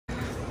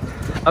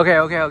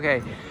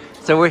Okay.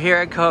 So we're here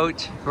at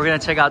Coach. We're gonna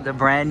check out the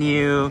brand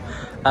new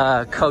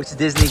Coach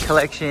Disney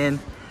collection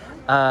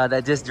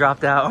that just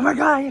dropped out. Oh my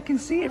God, you can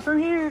see it from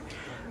here.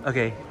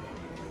 Okay.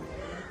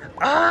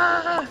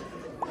 Ah!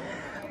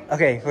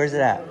 Okay, where's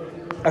it at?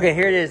 Okay,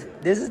 here it is.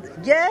 This is,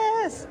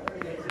 yes!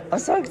 I'm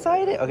so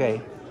excited.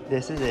 Okay,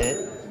 this is it.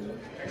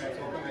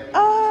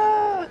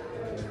 Ah!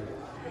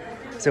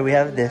 So we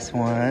have this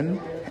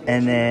one.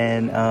 And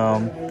then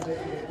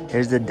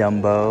here's the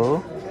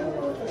Dumbo.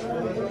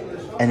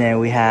 And then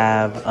we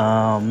have,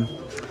 oh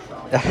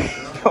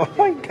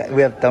my God,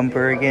 we have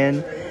Thumper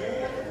again.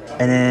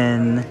 And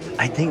then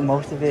I think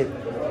most of it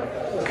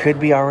could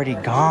be already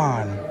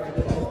gone.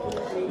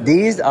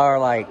 These are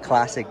like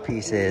classic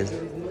pieces.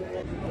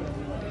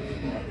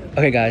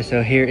 Okay guys,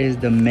 so here is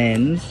the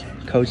men's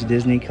Coach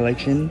Disney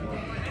collection.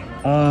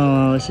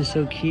 Oh, this is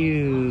so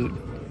cute.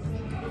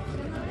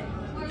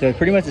 So it's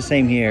pretty much the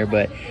same here,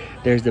 but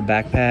there's the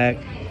backpack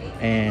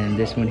and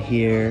this one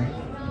here.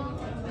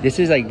 This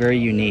is like very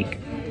unique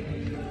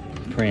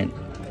print.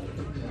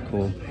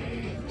 Cool.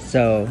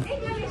 So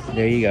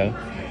there you go.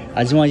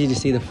 I just wanted you to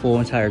see the full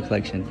entire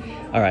collection.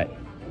 All right.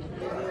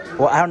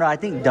 Well, I don't know. I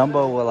think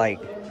Dumbo will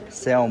like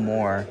sell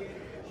more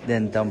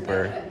than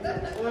Thumper.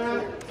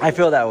 I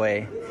feel that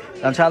way.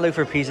 I'm trying to look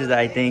for pieces that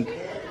I think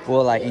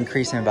will like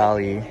increase in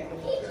value.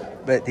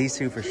 But these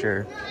two for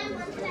sure.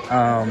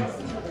 Oh,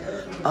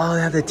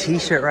 they have the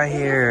t-shirt right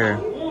here.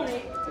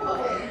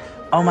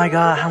 Oh my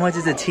God, how much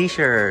is a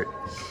t-shirt?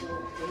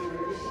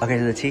 Okay,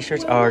 so the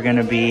t-shirts are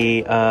gonna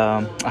be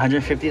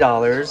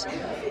 $150.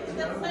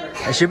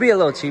 It should be a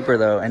little cheaper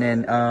though. And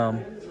then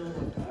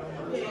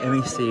let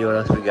me see what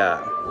else we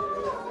got.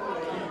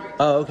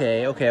 Oh,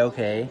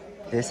 okay.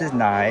 This is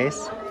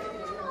nice.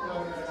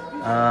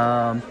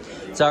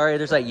 Sorry,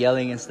 there's like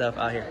yelling and stuff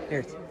out here.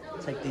 Here,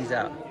 take these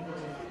out.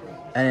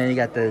 And then you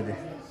got the,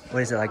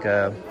 what is it, like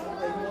a,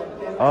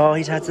 oh,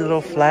 he has a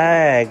little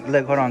flag.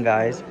 Look, hold on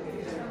guys.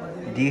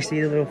 Do you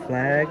see the little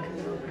flag?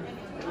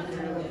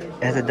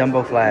 It has a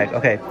Dumbo flag.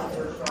 Okay.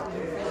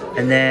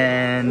 And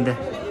then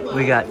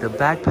we got the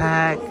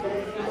backpack.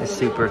 It's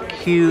super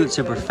cute,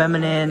 super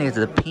feminine. It's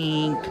the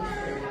pink,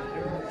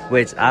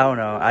 which I don't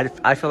know.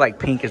 I feel like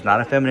pink is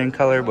not a feminine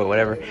color, but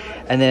whatever.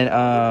 And then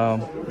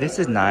this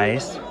is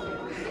nice.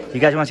 You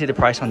guys want to see the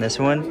price on this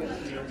one?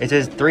 It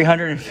says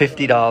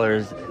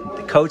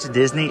 $350. Coach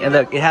Disney. And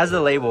look, it has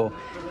the label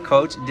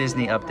Coach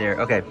Disney up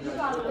there. Okay.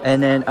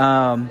 And then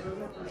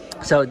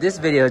so this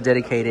video is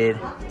dedicated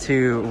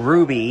to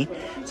Ruby.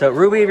 So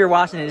Ruby, if you're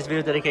watching it, this video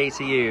is dedicated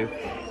to you,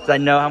 because I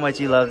know how much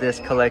you love this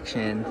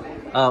collection.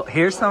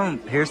 Here's some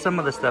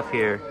of the stuff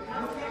here.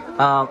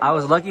 I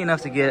was lucky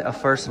enough to get a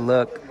first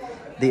look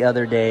the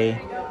other day.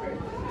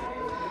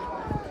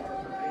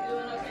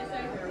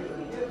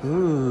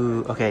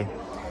 Ooh, okay.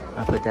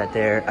 I'll put that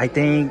there. I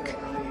think,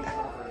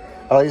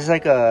 oh, this is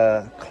like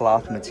a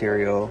cloth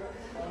material.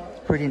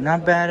 Pretty,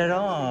 not bad at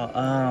all.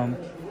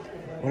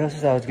 What else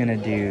was I was gonna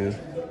do?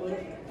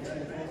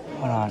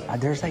 Hold on,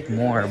 there's like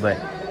more, but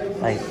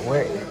like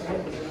where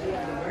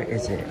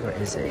is it?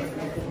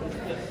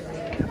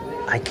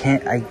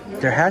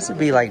 There has to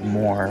be like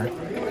more,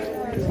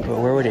 but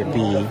where would it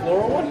be?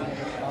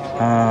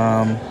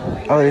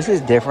 Oh, this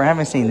is different. I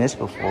haven't seen this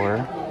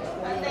before.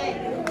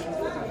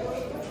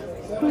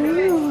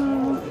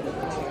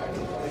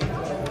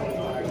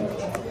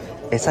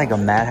 It's like a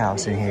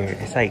madhouse in here.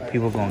 It's like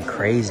people going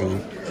crazy.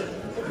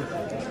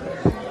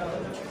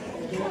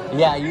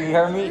 Yeah, you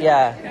heard me?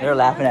 Yeah, they're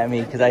laughing at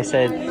me because I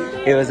said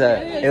it was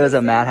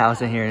a madhouse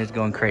in here and it's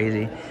going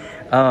crazy.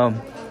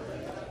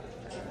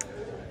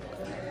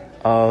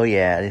 Oh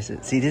yeah, this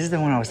is the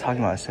one I was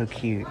talking about. It's so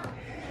cute.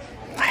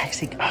 I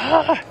actually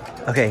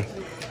okay.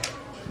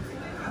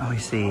 Let me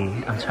see.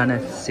 I'm trying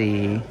to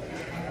see.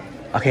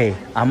 Okay,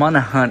 I'm on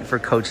a hunt for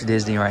Coach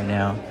Disney right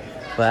now,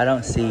 but I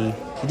don't see.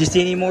 Did you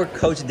see any more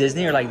Coach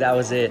Disney, or like that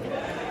was it?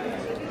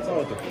 It's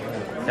all at the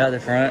front. At the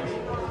front.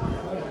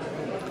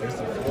 There's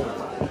the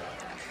floor.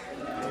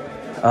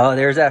 Oh,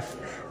 there's that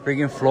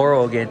freaking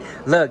floral again.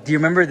 Look, do you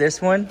remember this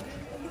one?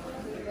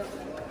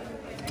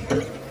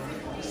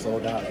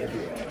 Sold out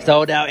everywhere.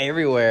 Sold out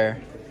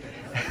everywhere.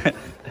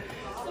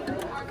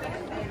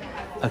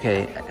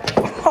 Okay.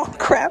 Oh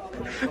crap.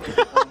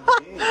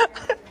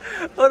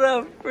 Hold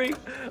up, freak.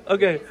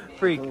 Okay,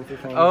 freak.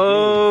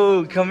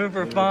 Oh, coming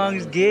for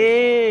Fong's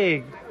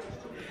gig.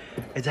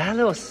 Is that a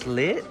little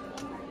slit?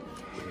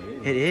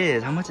 It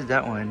is. How much is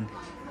that one?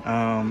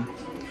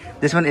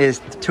 This one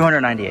is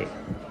 $298.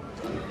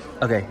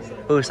 Okay.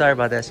 Oh, sorry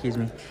about that. Excuse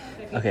me.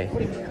 Okay.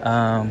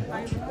 I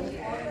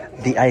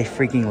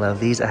freaking love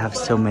these. I have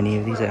so many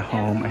of these at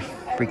home. I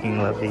freaking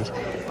love these.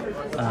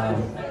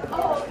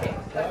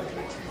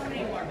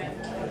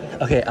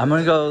 Okay, I'm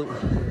gonna go.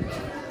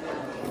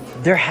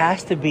 There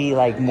has to be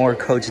like more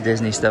Coach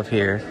Disney stuff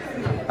here.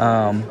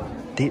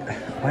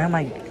 Why am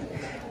I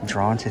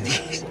drawn to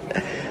these?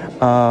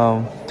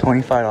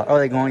 $25. Oh,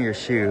 they go on your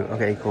shoe.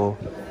 Okay, cool.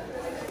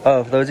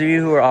 Oh, for those of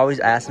you who are always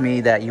asking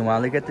me that you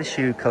want to look at the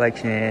shoe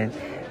collection,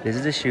 this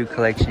is the shoe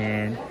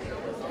collection.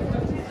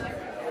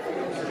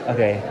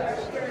 Okay.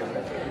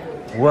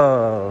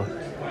 Whoa.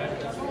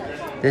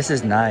 This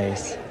is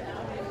nice.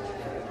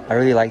 I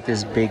really like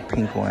this big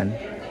pink one.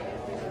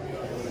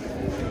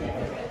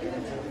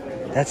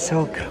 That's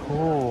so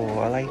cool.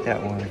 I like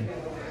that one.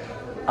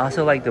 I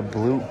also like the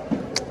blue.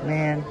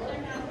 Man.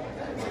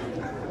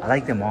 I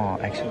like them all,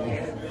 actually.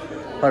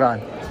 Hold on.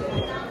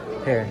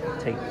 Here,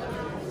 take.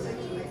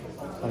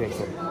 Okay,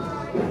 cool.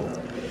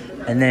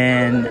 And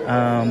then,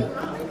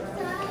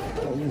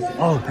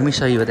 oh, let me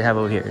show you what they have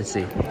over here. Let's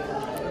see.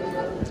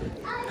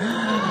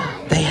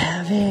 They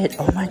have it.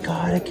 Oh my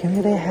God, I can't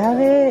believe they have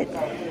it.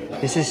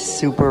 This is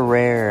super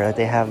rare that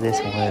they have this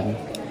one.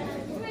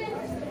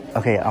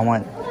 Okay, I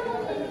want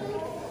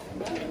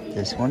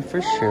this one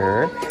for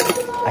sure.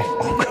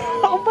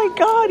 Oh my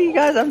God, you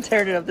guys, I'm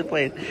tearing it up the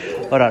place.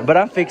 Hold on, but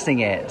I'm fixing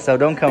it, so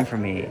don't come for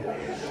me.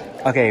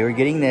 Okay, we're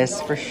getting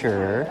this for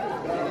sure.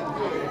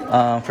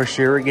 For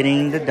sure, we're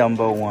getting the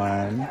Dumbo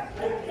one.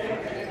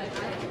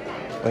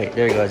 Wait,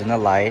 there he goes in the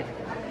light.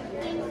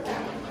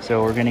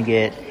 So we're gonna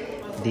get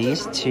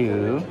these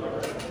two.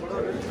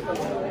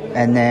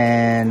 And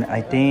then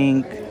I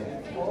think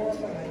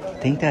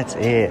that's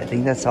it. I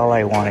think that's all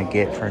I want to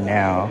get for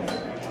now.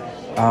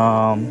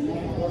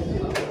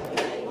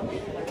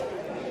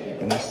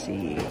 Let me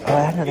see. Oh,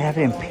 I know they have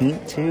it in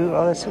pink too.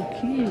 Oh, that's so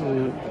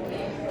cute.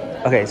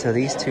 Okay, so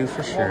these two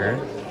for sure.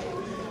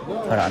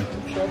 Hold on.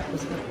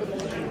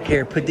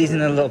 Here, put these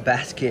in a little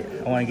basket.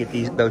 I want to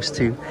get those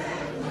two.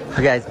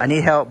 Okay, guys, I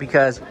need help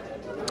because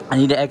I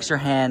need an extra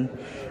hand.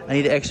 I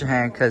need an extra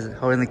hand because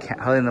holding the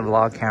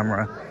vlog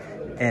camera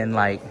and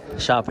like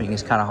shopping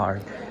is kind of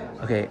hard.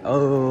 Okay.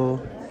 Oh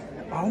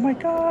my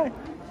God.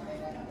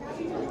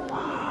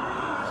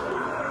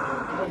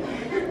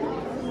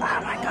 Oh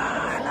my God,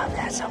 I love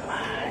that so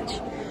much.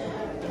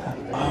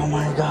 Oh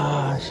my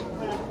gosh.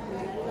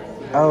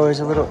 Oh, there's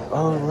a little.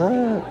 Oh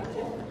look.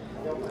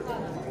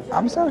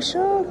 I'm so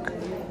shook.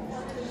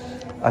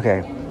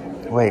 Okay.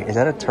 Wait, is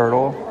that a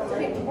turtle?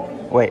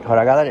 Wait, hold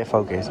on. I gotta let it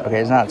focus. Okay,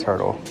 it's not a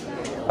turtle.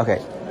 Okay.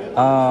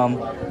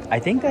 I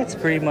think that's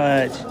pretty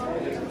much.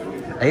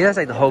 I think that's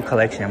like the whole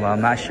collection, but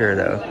I'm not sure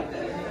though.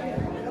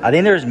 I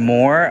think there's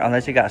more,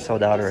 unless it got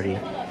sold out already.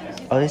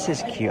 Oh, this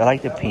is cute. I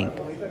like the pink.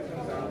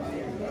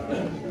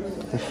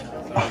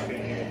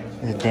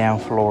 This damn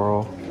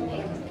floral.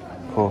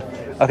 Cool.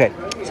 Okay,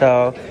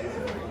 so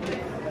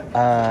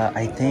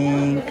I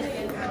think.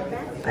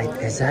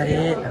 Is that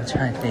it? I'm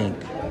trying to think.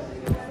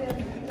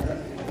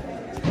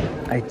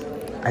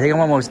 I think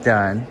I'm almost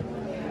done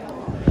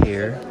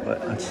here,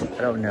 but I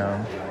don't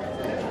know.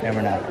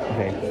 Never not.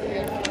 Okay.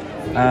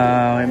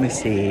 Let me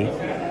see.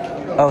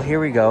 Oh, here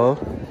we go.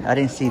 I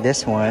didn't see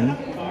this one.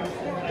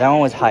 That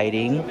one was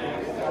hiding.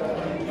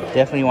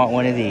 Definitely want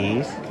one of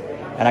these.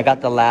 And I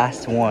got the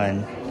last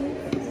one.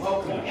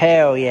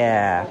 Hell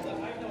yeah.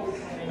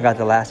 I got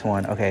the last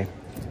one. Okay.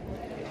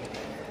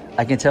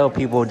 I can tell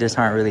people just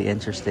aren't really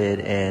interested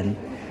in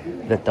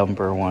the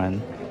Thumper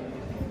one.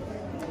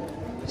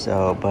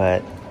 So,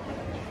 but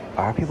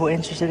are people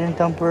interested in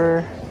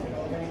Thumper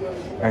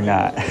or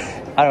not?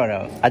 I don't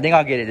know. I think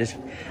I'll get it.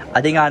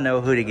 I think I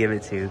know who to give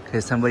it to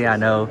because somebody I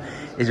know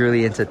is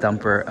really into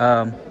Thumper.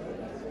 Let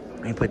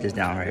me put this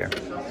down right here.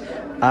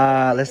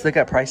 Let's look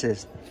at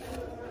prices.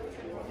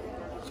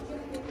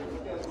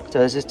 So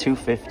this is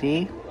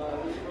 $250.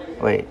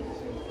 Wait,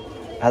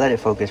 I let it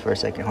focus for a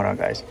second. Hold on,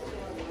 guys.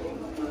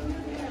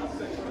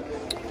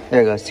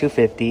 There it goes,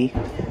 $250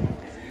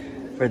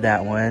 for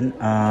that one.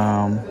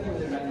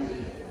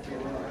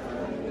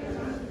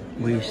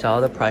 We saw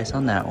the price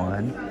on that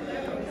one.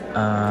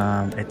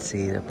 Let's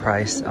see the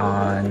price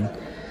on.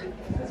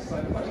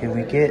 Can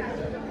we get?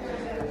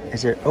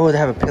 Is there? Oh, they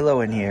have a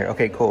pillow in here.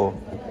 Okay, cool.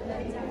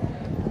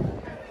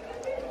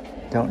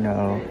 Don't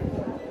know.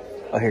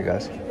 Oh, here it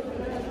goes.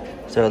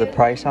 So the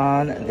price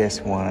on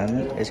this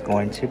one is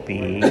going to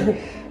be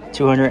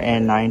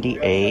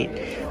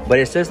 $298. But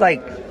it says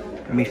like,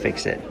 let me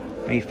fix it.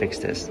 Let me fix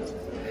this. I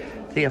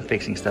think I'm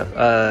fixing stuff.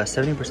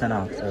 70%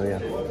 off. So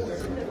yeah.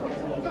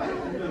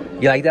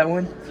 You like that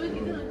one?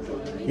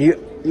 You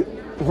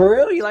for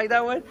real? You like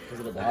that one? Because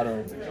of the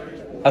bottom.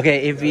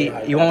 Okay, if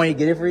you want me to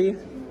get it for you?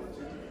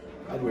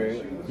 I'd wear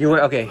it. You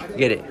want? Okay,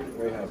 get it.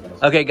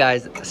 Okay,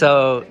 guys.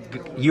 So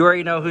you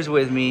already know who's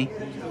with me.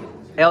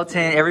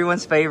 Elton,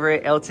 everyone's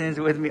favorite. Elton's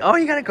with me. Oh,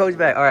 you got a Coach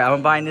bag. All right,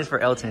 I'm buying this for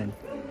Elton.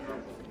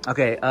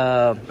 Okay.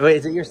 Wait,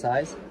 is it your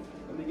size?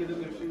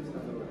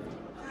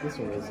 This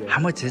one is.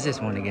 How much is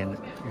this one again?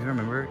 You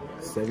remember?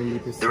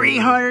 70%.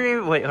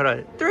 300. Wait, hold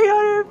on.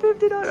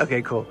 $350.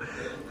 Okay, cool.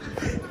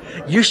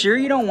 You sure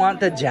you don't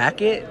want the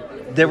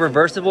jacket, the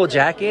reversible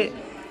jacket?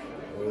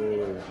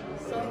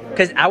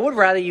 Because I would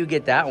rather you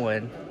get that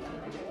one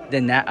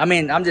than that. I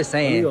mean, I'm just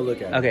saying. Let me go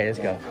look at it. Okay, let's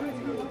go.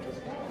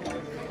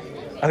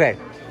 Okay.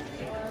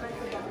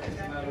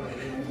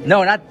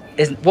 No, not.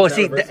 Well,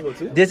 see,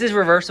 this is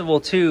reversible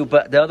too,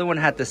 but the other one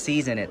had the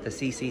C's in it. The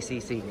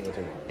CCCC.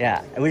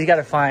 Yeah, we just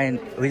gotta find.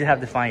 We just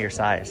have to find your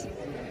size.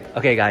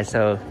 Okay, guys.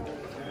 So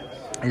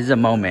this is a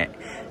moment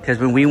because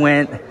when we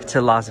went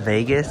to Las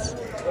Vegas,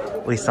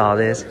 we saw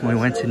this. When we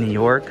went to New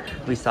York,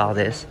 we saw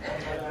this.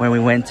 when we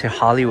went to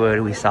Hollywood,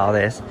 we saw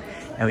this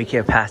and we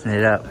kept passing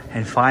it up.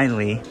 And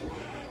finally,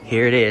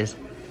 here it is.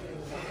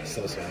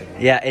 So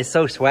swaggy. Yeah, it's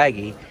so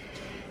swaggy.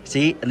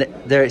 See,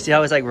 see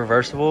how it's like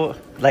reversible?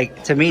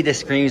 Like, to me, this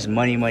screams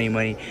money, money,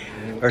 money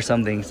or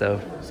something.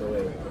 So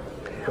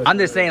I'm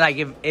just saying, like,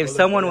 if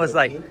someone was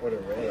like,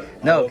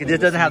 no, this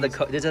doesn't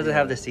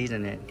have the seed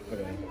in it.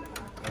 Okay.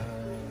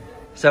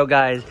 So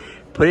guys,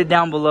 put it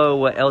down below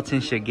what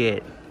Elton should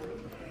get.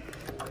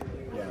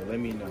 Yeah, let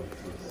me know, please.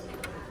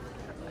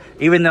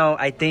 Even though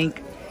I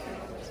think,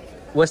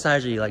 what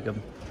size are you like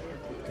them?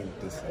 I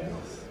think this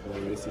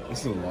is,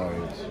 this is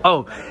large.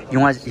 Oh, you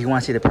want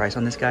to see the price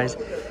on this, guys?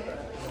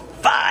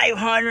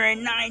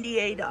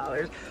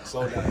 $598.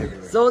 Sold out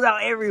everywhere. Sold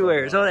out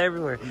everywhere. Sold out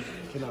everywhere.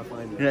 Cannot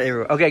find it. Yeah,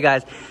 everywhere. Okay,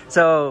 guys.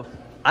 So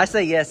I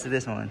say yes to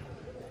this one.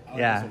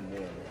 Yeah,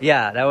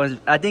 yeah. That was,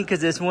 I think,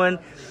 because this one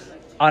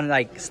on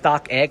like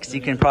StockX,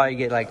 you can probably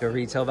get like a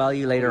retail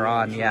value later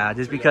on. Yeah,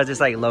 just because it's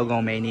like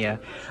Logo Mania.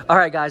 All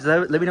right, guys.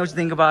 Let me know what you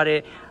think about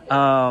it.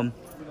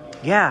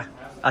 Yeah,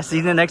 I'll see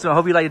you in the next one. I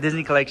hope you like the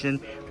Disney collection.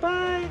 Bye.